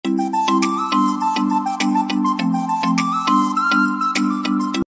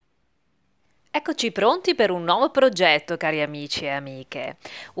Eccoci pronti per un nuovo progetto, cari amici e amiche.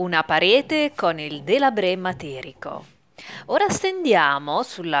 Una parete con il delabrè materico. Ora stendiamo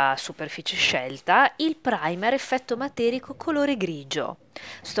sulla superficie scelta il primer effetto materico colore grigio.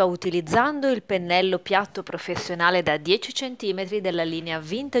 Sto utilizzando il pennello piatto professionale da 10 cm della linea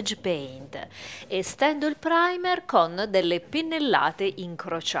Vintage Paint e stendo il primer con delle pennellate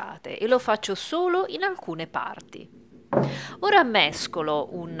incrociate e lo faccio solo in alcune parti. Ora mescolo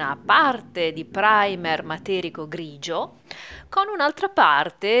una parte di primer materico grigio con un'altra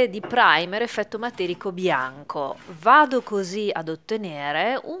parte di primer effetto materico bianco. Vado così ad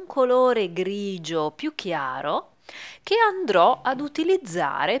ottenere un colore grigio più chiaro che andrò ad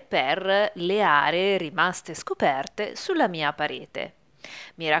utilizzare per le aree rimaste scoperte sulla mia parete.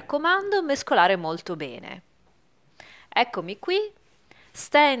 Mi raccomando, mescolare molto bene. Eccomi qui,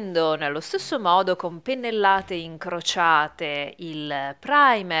 stendo nello stesso modo con pennellate incrociate il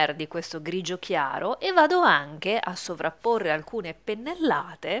primer di questo grigio chiaro e vado anche a sovrapporre alcune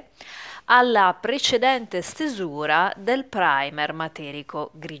pennellate alla precedente stesura del primer materico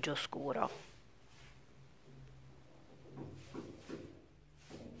grigio scuro.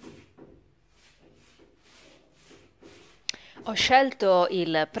 Ho scelto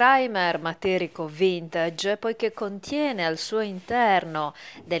il Primer Materico Vintage poiché contiene al suo interno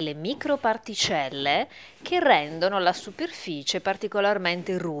delle microparticelle che rendono la superficie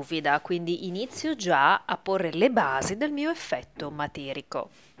particolarmente ruvida, quindi inizio già a porre le basi del mio effetto materico.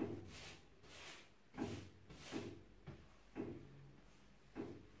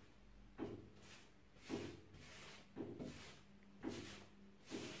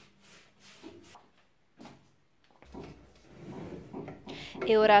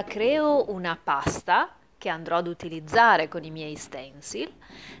 E ora creo una pasta che andrò ad utilizzare con i miei stencil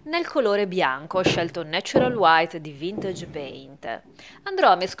nel colore bianco. Ho scelto Natural White di Vintage Paint. Andrò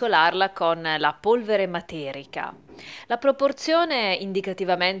a mescolarla con la polvere materica. La proporzione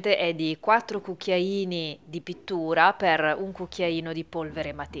indicativamente è di 4 cucchiaini di pittura per un cucchiaino di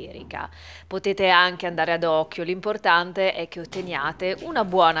polvere materica. Potete anche andare ad occhio, l'importante è che otteniate una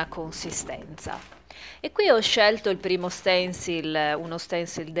buona consistenza. E qui ho scelto il primo stencil, uno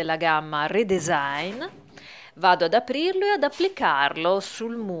stencil della gamma Redesign. Vado ad aprirlo e ad applicarlo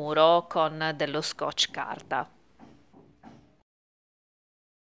sul muro con dello scotch carta.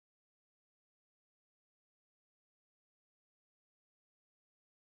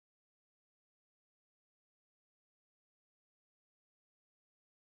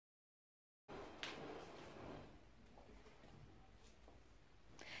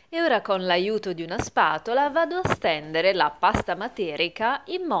 E ora con l'aiuto di una spatola vado a stendere la pasta materica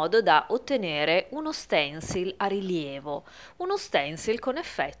in modo da ottenere uno stencil a rilievo, uno stencil con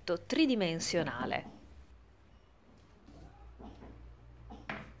effetto tridimensionale.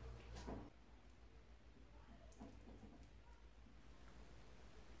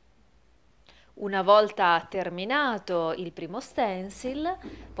 Una volta terminato il primo stencil,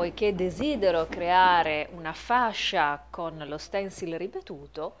 poiché desidero creare una fascia con lo stencil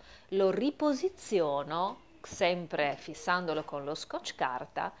ripetuto, lo riposiziono, sempre fissandolo con lo scotch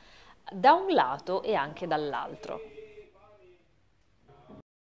carta, da un lato e anche dall'altro.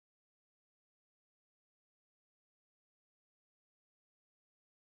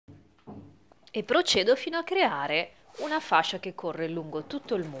 E procedo fino a creare una fascia che corre lungo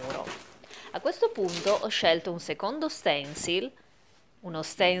tutto il muro. A questo punto ho scelto un secondo stencil, uno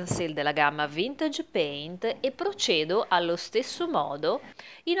stencil della gamma Vintage Paint e procedo allo stesso modo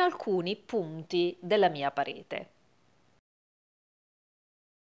in alcuni punti della mia parete.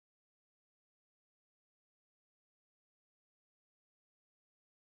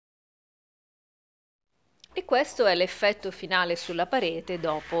 E questo è l'effetto finale sulla parete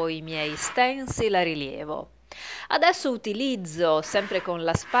dopo i miei stencil a rilievo. Adesso utilizzo sempre con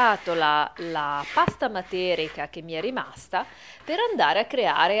la spatola la pasta materica che mi è rimasta per andare a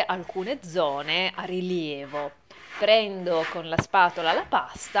creare alcune zone a rilievo. Prendo con la spatola la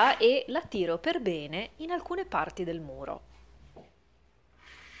pasta e la tiro per bene in alcune parti del muro.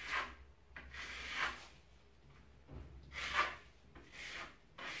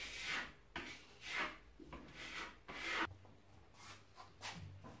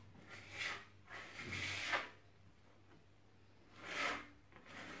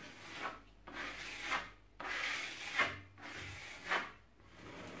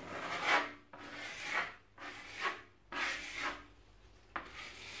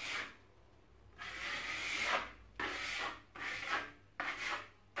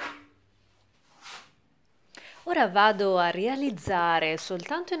 Ora vado a realizzare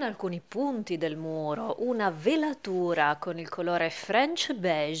soltanto in alcuni punti del muro una velatura con il colore French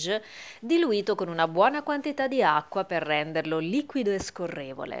beige diluito con una buona quantità di acqua per renderlo liquido e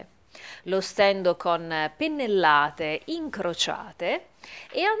scorrevole. Lo stendo con pennellate incrociate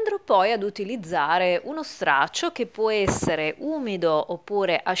e andrò poi ad utilizzare uno straccio che può essere umido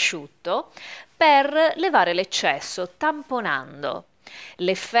oppure asciutto per levare l'eccesso tamponando.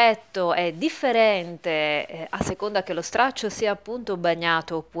 L'effetto è differente a seconda che lo straccio sia appunto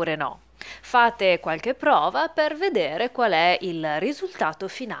bagnato oppure no. Fate qualche prova per vedere qual è il risultato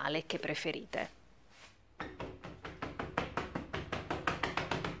finale che preferite.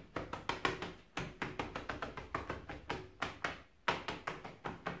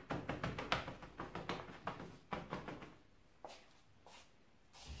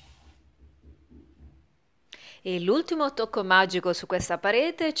 E l'ultimo tocco magico su questa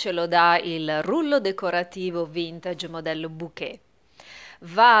parete ce lo dà il rullo decorativo vintage modello bouquet.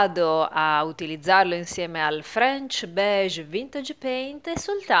 Vado a utilizzarlo insieme al French Beige Vintage Paint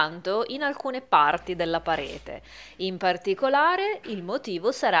soltanto in alcune parti della parete. In particolare il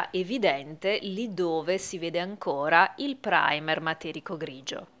motivo sarà evidente lì dove si vede ancora il primer materico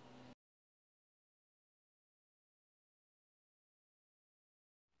grigio.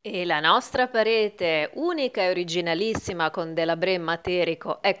 E la nostra parete unica e originalissima con delabrè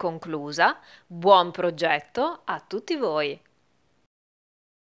materico è conclusa. Buon progetto a tutti voi!